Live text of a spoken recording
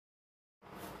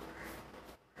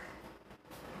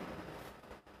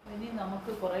ഇനി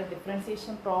നമുക്ക് കുറേ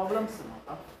ഡിഫറൻസിയേഷൻ പ്രോബ്ലംസ്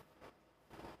നോക്കാം.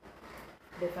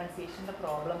 ഡിഫറൻസിയേഷൻ്റെ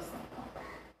പ്രോബ്ലംസ് നോക്കാം.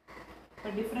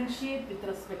 അപ്പോൾ differentiate with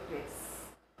respect to X.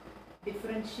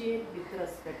 Differentiate with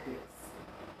respect to X.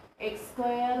 X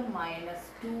square minus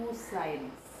 2 sin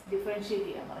x differentiate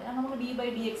ചെയ്യാൻ പറഞ്ഞാൽ നമുക്ക് D by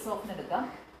D X of എടുക്കാം,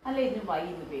 അല്ല ഇതിന് y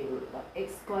എന്ന് പേര് കൊടുക്കാം.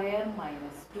 X square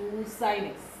minus 2 sin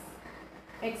x.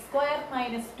 X square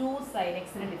minus 2 sin x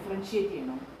differentiate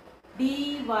ചെയ്യണം. D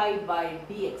Y by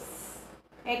D X.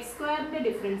 X സ്ക്വയറിൻ്റെ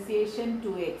ഡിഫറൻസിയേഷൻ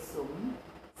 2x-ഉം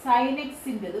സൈൻ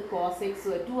എക്സിൻ്റെത് കോസ്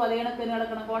എക്സും. 2 അതേ കണക്ക്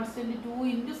നടക്കണം. കോൺസ്റ്റൻറ്റ് 2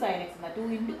 ഇൻറ്റു സൈൻ എക്സ് എന്നാൽ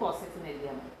 2 ഇൻറ്റു കോസ് എക്സ് എന്ന്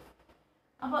എഴുതിയാൽ മതി.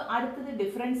 അപ്പോൾ അടുത്തത്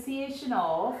differentiation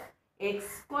of X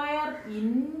square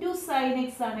into sine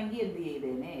X ആണെങ്കിൽ എന്ത്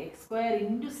ചെയ്തേനെ? X square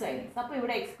into sine X. അപ്പോൾ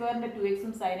ഇവിടെ എക്സ് സ്ക്വയറിൻ്റെ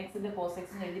 2x-ഉം സൈൻ എക്സിൻ്റെ കോസ്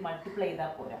എക്സും എഴുതി മൾട്ടിപ്ലൈ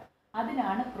ചെയ്താൽ പോരാ.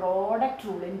 അതിനാണ് പ്രോഡക്റ്റ്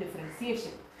റൂൾ ഇൻ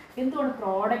ഡിഫറൻസിയേഷൻ. എന്തുകൊണ്ട്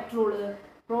product rule?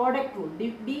 Product rule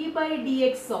D by D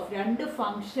X of രണ്ട്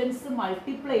ഫംഗ്ഷൻസ്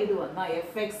മൾട്ടിപ്ലൈ ചെയ്ത് വന്നാൽ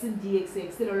എഫ് എക്സും ജി എക്സ്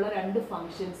എക്സിലുള്ള രണ്ട്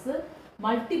ഫംഗ്ഷൻസ്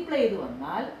മൾട്ടിപ്ലൈ ചെയ്ത്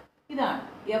വന്നാൽ ഇതാണ്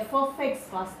F of X.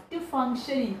 First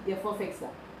function F of X,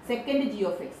 second G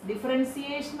of X.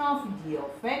 Differentiation of G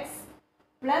of X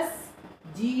plus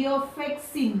G of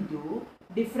X into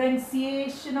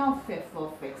differentiation of F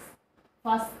of X.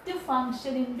 First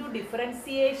function into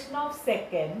differentiation of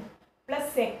second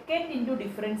plus second into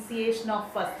differentiation of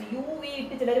first. U V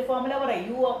ഇട്ട് ചിലർ formula പറയും.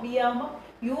 U of V ആകുമ്പോൾ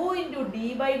U into D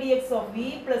by D X of V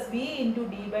plus V into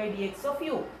D by D X of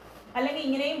U. അല്ലെങ്കിൽ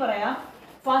ഇങ്ങനെയും പറയാം,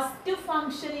 first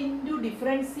function into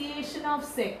differentiation of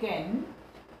second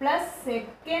plus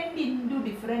second into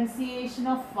differentiation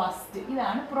of first.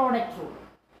 ഇതാണ് product rule.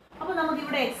 അപ്പോൾ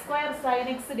നമുക്കിവിടെ X square sine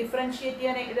X differentiate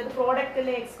ചെയ്യാൻ ഇത് product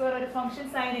അല്ലേ? X square ഒരു ഫംഗ്ഷൻ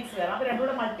സൈൻ എക്സ് വേണം. അപ്പോൾ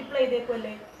രണ്ടുകൂടെ മൾട്ടിപ്ലൈ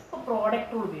ചെയ്തേക്കുമല്ലേ? അപ്പോൾ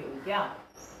പ്രോഡക്റ്റ് റൂൾ ഉപയോഗിക്കാം.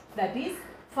 That is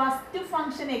first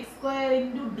function x square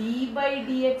into d by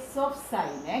dx of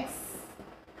sin x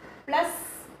plus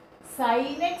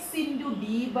sin x into d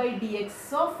by dx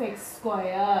of x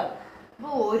square.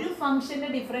 അപ്പോൾ ഒരു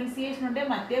ഫംഗ്ഷൻ്റെ differentiation ഉണ്ട്,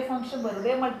 മറ്റേ function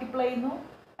വെറുതെ multiply ചെയ്യുന്നു.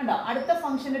 ഉണ്ടോ? അടുത്ത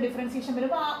ഫംഗ്ഷൻ്റെ ഡിഫറൻസിയേഷൻ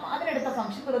വരുമ്പോൾ അതിനടുത്ത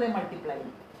ഫംഗ്ഷൻ വെറുതെ മൾട്ടിപ്ലൈ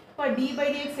ചെയ്യും. അപ്പോൾ ഡി ബൈ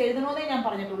ഡി എക്സ് എഴുതണമെന്നേ ഞാൻ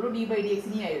പറഞ്ഞിട്ടുള്ളൂ. ഡി ബൈ ഡി എക്സ്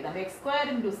ഇനി എഴുതാം. എക്സ് സ്ക്വയർ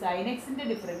ഇൻറ്റു സൈൻ എക്സിൻ്റെ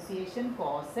differentiation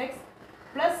cos X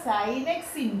plus sine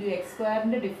X into X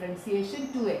സ്ക്വയറിൻ്റെ ഡിഫറൻസിയേഷൻ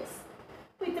 2x.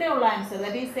 അപ്പോൾ ഇത്രയേ ഉള്ള answer.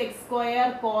 That is X square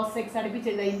cos X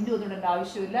അടുപ്പിച്ചെഴുതാം. Into ഒന്നും ഇടേണ്ട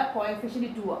ആവശ്യമില്ല.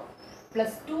 കോഎഫിഷ്യൻറ്റ് 2 ആണ്.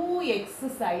 പ്ലസ് 2x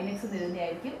സൈൻ എക്സ്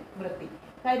എഴുതുന്നതായിരിക്കും വൃത്തി.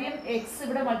 കാര്യം എക്സ്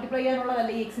ഇവിടെ മൾട്ടിപ്ലൈ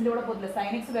ചെയ്യാനുള്ളതല്ല, ഈ എക്സിൻ്റെ കൂടെ പോകത്തില്ല.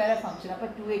 സൈൻ എക്സ് വേറെ ഫംഗ്ഷൻ. അപ്പോൾ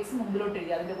 2x മുമ്പിലോട്ട്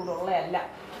എഴുതി, അതിൻ്റെ കൂടെ ഉള്ളതല്ല.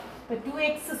 അപ്പോൾ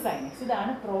 2x സൈൻ എക്സ്.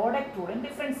 ഇതാണ് പ്രോഡക്റ്റ് റൂൾ ഇൻ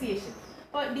ഡിഫറൻസിയേഷൻ.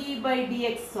 അപ്പോൾ D by D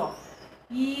X of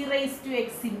E raise to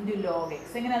X into log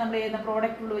X. എങ്ങനെയാണ് നമ്മൾ ചെയ്യുന്ന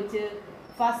പ്രോഡക്റ്റ് റൂൾ വെച്ച്?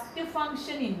 First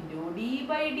function into D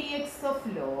by D X of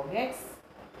log X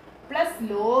plus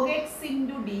log X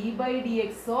into D by D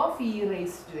X of E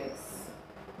raise to X.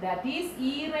 That is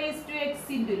E raise to X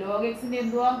into log എക്സിൻ്റെ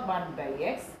എന്തുവാ 1 by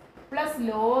X plus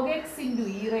log X into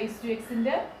E raise to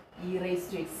എക്സിൻ്റെ E raise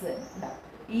to X.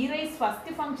 E rice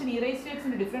first function E raise to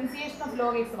എക്സിൻ്റെ differentiation of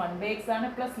log X 1 by X ആണ്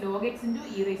plus log X into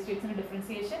E raise to എക്സിൻ്റെ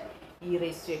differentiation E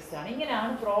raise to X ആണ്.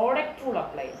 ഇങ്ങനെയാണ് product rule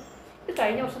apply ചെയ്യുന്നത്. ഇത്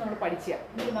കഴിഞ്ഞ വർഷം നമ്മൾ പഠിച്ചാൽ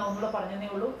ഇത് ഞാൻ ഒന്നുകൂടെ പറഞ്ഞതേ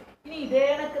ഉള്ളൂ. ഇനി ഇതേ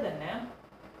കണക്ക് തന്നെ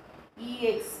ഈ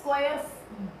X square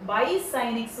by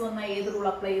sine X വന്ന ഏത് റൂൾ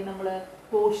അപ്ലൈ ചെയ്യും? നമ്മൾ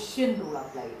ക്വോഷ്യന്റ് റൂൾ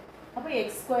അപ്ലൈ ചെയ്യും. അപ്പോൾ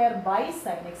X square by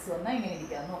sine X വന്നാൽ ഇങ്ങനെ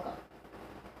ഇരിക്കാമെന്ന് നോക്കാം.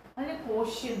 അതിന്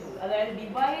ക്വോഷ്യന്റ് റൂൾ, അതായത്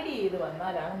ഡിവൈഡ് ചെയ്ത്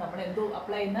വന്നാലാണ് നമ്മൾ എന്തോ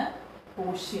അപ്ലൈ ചെയ്യുന്ന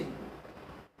ക്വോഷ്യന്റ് റൂൾ.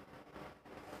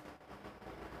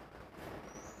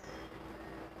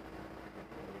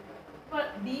 അപ്പോൾ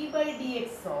D by D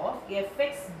X of F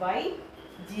X by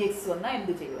G X വന്നാൽ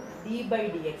എന്ത് ചെയ്യും? D by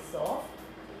D X of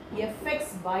F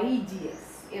X by G X.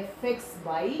 F X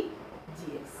by G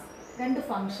X രണ്ട്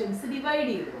ഫംഗ്ഷൻസ് ഡിവൈഡ്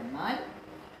ചെയ്ത് വന്നാൽ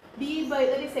D by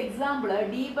that is example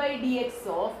D by D X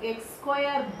of X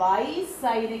square by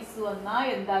sine X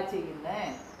വന്നാൽ എന്താ ചെയ്യുന്നത്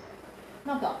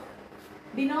നോക്കാം.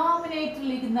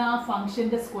 ഡിനോമിനേറ്ററിൽ ഇരുന്ന ആ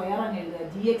ഫംഗ്ഷൻ്റെ സ്ക്വയർ അങ്ങ്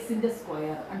എഴുതുക. ജി എക്സിൻ്റെ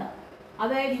സ്ക്വയർ ഉണ്ടോ?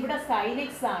 അതായത് ഇവിടെ സൈൻ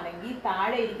എക്സ് ആണെങ്കിൽ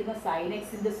താഴെ ഇരിക്കുന്ന സൈൻ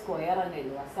എക്സിൻ്റെ സ്ക്വയർ അങ്ങ്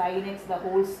എഴുതുക. Sign X the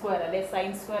whole square അല്ലെ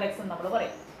സൈൻ സ്ക്വയർ എക്സ് എന്ന് നമ്മൾ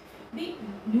പറയും. ഈ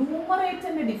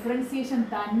ന്യൂമറേറ്ററിൻ്റെ ഡിഫറൻസിയേഷൻ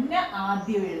തന്നെ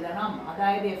ആദ്യം എഴുതണം.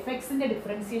 അതായത് എഫ് എക്സിൻ്റെ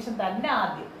ഡിഫറൻസിയേഷൻ തന്നെ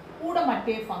ആദ്യം, കൂടെ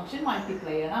മറ്റേ ഫംഗ്ഷൻ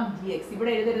മൾട്ടിപ്ലൈ ചെയ്യണം ജി എക്സ്.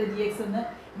 ഇവിടെ എഴുതരുത് ജി എക്സ് എന്ന്.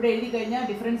 ഇവിടെ എഴുതി കഴിഞ്ഞാൽ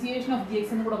ഡിഫറൻസിയേഷൻ ഓഫ് ജി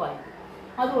എക്സ് എന്ന് കൂടെ വായിക്കും.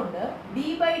 അതുകൊണ്ട് D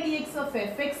by D X of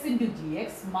F X into G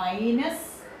X minus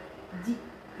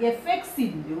F X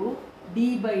into D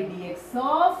by D X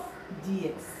of G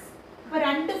X. അപ്പോൾ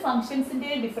രണ്ട് ഫംഗ്ഷൻസിൻ്റെ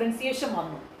ഡിഫറൻസിയേഷൻ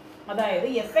വന്നു. അതായത്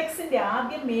എഫ് എക്സിൻ്റെ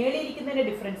ആദ്യം മേളിയിരിക്കുന്നതിൻ്റെ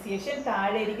ഡിഫറൻസിയേഷൻ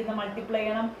താഴെ ഇരിക്കുന്ന മൾട്ടിപ്ലൈ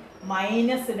ചെയ്യണം,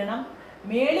 മൈനസ് ഇടണം.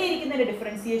 മേളിയിരിക്കുന്നതിൻ്റെ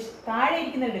ഡിഫറൻസിയേഷൻ താഴെ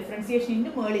ഇരിക്കുന്ന ഡിഫറൻസിയേഷൻ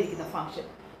ഇൻറ്റു മേളിയിരിക്കുന്ന ഫംഗ്ഷൻ.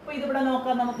 അപ്പോൾ ഇതിവിടെ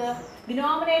നോക്കാം നമുക്ക്.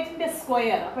 ഡിനോമിനേറ്ററിൻ്റെ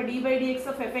സ്ക്വയർ, അപ്പോൾ D by D X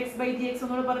of F X by G X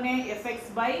എന്നോട് പറഞ്ഞേ എഫ്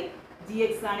എക്സ് ബൈ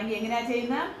gx ആണെങ്കിൽ എങ്ങനെയാ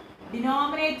ചെയ്യുന്നത്?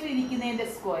 ഡിനോമിനേറ്റർ ഇരിക്കുന്നതിന്റെ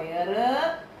സ്ക്വയർ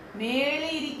മേളിൽ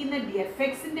ഇരിക്കുന്ന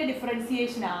fxന്റെ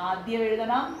ഡിഫറൻസിയേഷൻ ആദ്യം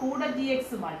എഴുതണം, കൂടെ gx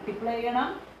മൾട്ടിപ്ലൈ ചെയ്യണം,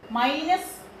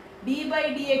 മൈനസ്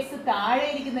d/dx താഴെ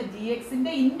ഇരിക്കുന്ന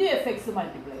gxന്റെ ഇൻറ്റു fx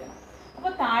മൾട്ടിപ്ലൈ ചെയ്യണം.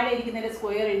 അപ്പോൾ താഴെ ഇരിക്കുന്നതിന്റെ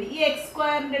സ്ക്വയർ എഴുതി. ഈ x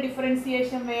സ്ക്വയറിന്റെ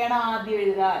ഡിഫറൻസിയേഷൻ വേണം ആദ്യം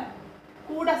എഴുതാൻ,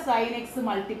 കൂടെ sin x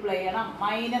മൾട്ടിപ്ലൈ ചെയ്യണം,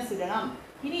 മൈനസ് ഇടണം.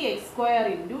 ഇനി എക്സ് സ്ക്വയർ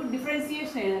ഇൻറ്റു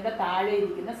ഡിഫറൻസിയേഷൻ എഴുതേണ്ട താഴെ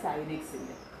ഇരിക്കുന്ന sin x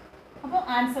ന്റെ. അപ്പോൾ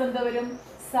ആൻസർ എന്താ വരും?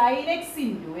 sin x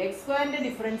ഇൻറ്റു എക്സ് സ്ക്വയറിന്റെ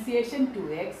differentiation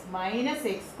 2x minus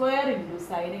X square into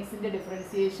sin x ന്റെ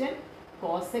differentiation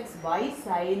cos x by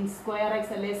sin square x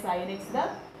അല്ലെ sin x the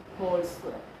whole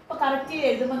square. അപ്പോൾ കറക്റ്റ്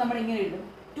എഴുതുമ്പോൾ നമ്മൾ ഇങ്ങനെ എഴുതും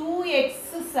 2x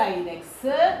sin x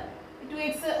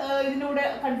 2x ഇതിനൂടെ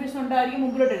confusion ഉണ്ടായിരിക്കും,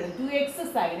 മുമ്പിലോട്ട് എഴുതും 2x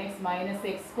sin x minus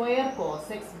X square cos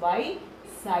x by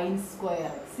sin square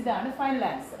x. ഇതാണ് ഫൈനൽ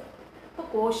ആൻസർ. അപ്പോൾ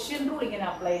കോഷ്യന്റ് റൂൾ ഇങ്ങനെ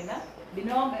അപ്ലൈ ചെയ്യുന്ന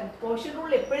കോഷ്യന്റ്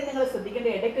റൂൾ എപ്പോഴും നിങ്ങൾ ശ്രദ്ധിക്കേണ്ട,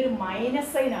 ഇടയ്ക്ക് ഒരു മൈനസ്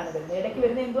സൈൻ ആണ് വരുന്നത്. ഇടയ്ക്ക്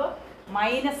വരുന്നത് എന്തോ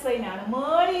മൈനസ് സൈൻ ആണ്.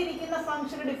 മേളിൽ ഇരിക്കുന്ന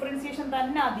ഫംഗ്ഷന്റെ ഡിഫറൻസിയേഷൻ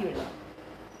തന്നെ ആദ്യം എഴുതണം,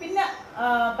 പിന്നെ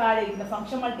താഴെ ഇരിക്കുന്ന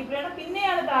ഫംഗ്ഷൻ മൾട്ടിപ്ലൈ ചെയ്യണം,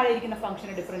 പിന്നെയാണ് താഴെ ഇരിക്കുന്ന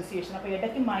ഫംഗ്ഷന്റെ ഡിഫറൻസിയേഷൻ. അപ്പോൾ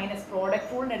ഇടയ്ക്ക് മൈനസ്,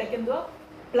 പ്രോഡക്റ്റ് റൂളിന് ഇടയ്ക്ക് എന്തോ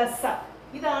പ്ലസ് ആണ്.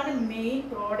 ഇതാണ് മെയിൻ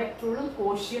പ്രോഡക്റ്റ് റൂളും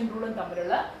കോഷ്യന്റ് റൂളും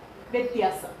തമ്മിലുള്ള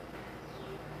വ്യത്യാസം.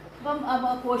 അപ്പം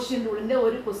കോഷ്യന്റ് റൂളിന്റെ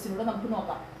ഒരു ക്വസ്റ്റ്യൻ കൂടെ നമുക്ക്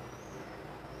നോക്കാം.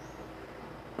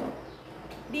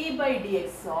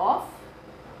 d/dx of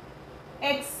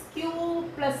x cube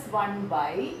plus 1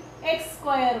 by x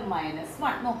square minus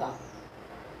 1 നോക്കാം.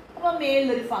 അപ്പോൾ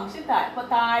മേളിലൊരു ഫംഗ്ഷൻ, അപ്പോൾ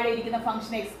താഴെ ഇരിക്കുന്ന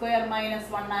ഫംഗ്ഷൻ എക്സ് സ്ക്വയർ മൈനസ്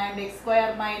 1 ആയതുകൊണ്ട് X square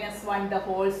minus 1 the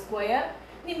whole square.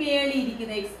 ഇനി മേളിൽ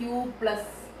ഇരിക്കുന്ന എക്സ് ക്യൂബ് പ്ലസ്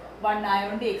 1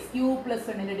 ആയതുകൊണ്ട് എക്സ് ക്യൂബ് പ്ലസ്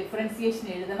 1ന്റെ ഡിഫറൻസിയേഷൻ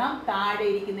എഴുതണം, താഴെ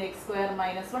ഇരിക്കുന്ന എക്സ് സ്ക്വയർ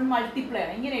മൈനസ് 1 മൾട്ടിപ്ലൈ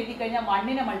ചെയ്യണം. ഇങ്ങനെ എഴുതി കഴിഞ്ഞാൽ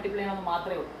 1നെ മൾട്ടിപ്ലൈ ചെയ്യണമെന്ന്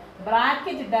മാത്രമേ ഉള്ളൂ.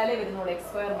 ബ്രാക്കറ്റ് ഇട്ടാലേ വരുന്നുള്ളൂ X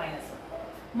square minus 1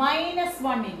 minus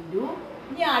 1 into,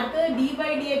 ഇനി അടുത്തത്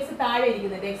d/dx താഴെ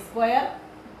ഇരിക്കുന്നത് എക്സ് സ്ക്വയർ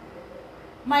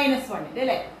മൈനസ് 1ന്റെ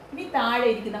അല്ലേ. ഇനി താഴെ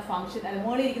ഇരിക്കുന്ന ഫംഗ്ഷൻ അല്ല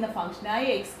മുകളിൽ ഇരിക്കുന്ന ഫംഗ്ഷനായി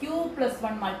എക്സ് ക്യൂബ് പ്ലസ്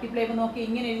 1 മൾട്ടിപ്ലൈ ചെയ്യുമ്പോൾ നോക്കി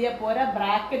ഇങ്ങനെ എഴുതിയാൽ പോരാ,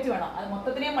 ബ്രാക്കറ്റ് വേണം. അത്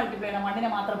മൊത്തത്തിനെ മൾട്ടിപ്ലൈ ചെയ്യണം, 1നെ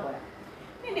മാത്രം പോരാ.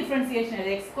 ഇനി ഡിഫറൻസിയേഷൻ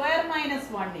എഴുതി X square minus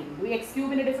 1 into X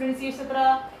ക്യൂബിന്റെ differentiation എത്ര?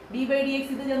 d/dx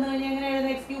ഇത് ചെന്ന് കഴിഞ്ഞാൽ എങ്ങനെ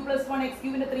എഴുതുന്നത്? X cube plus 1 X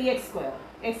ക്യൂബിന്റെ 3x square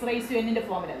X raise to n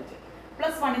ഫോമിൽ വെച്ച്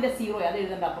പ്ലസ് 1ന്റെ 0 അത്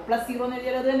എഴുതണ്ട. അപ്പോൾ പ്ലസ് 0 എന്ന്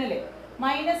എഴുതിയാൽ അത് തന്നെയല്ലേ,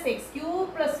 minus X cube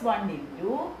plus 1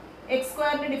 into X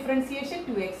സ്ക്വയറിന്റെ ഡിഫറൻസിയേഷൻ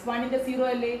 2x 1ന്റെ 0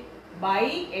 അല്ലേ by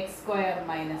X square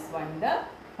minus 1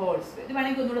 whole square. ഇത്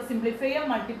വേണമെങ്കിൽ ഒന്നുകൂടെ സിംപ്ലിഫൈ ചെയ്യാം,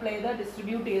 മൾട്ടിപ്ലൈ ചെയ്ത്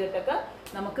ഡിസ്ട്രിബ്യൂട്ട് ചെയ്തിട്ടൊക്കെ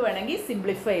നമുക്ക് വേണമെങ്കിൽ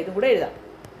സിംപ്ലിഫൈ ചെയ്തും കൂടെ എഴുതാം.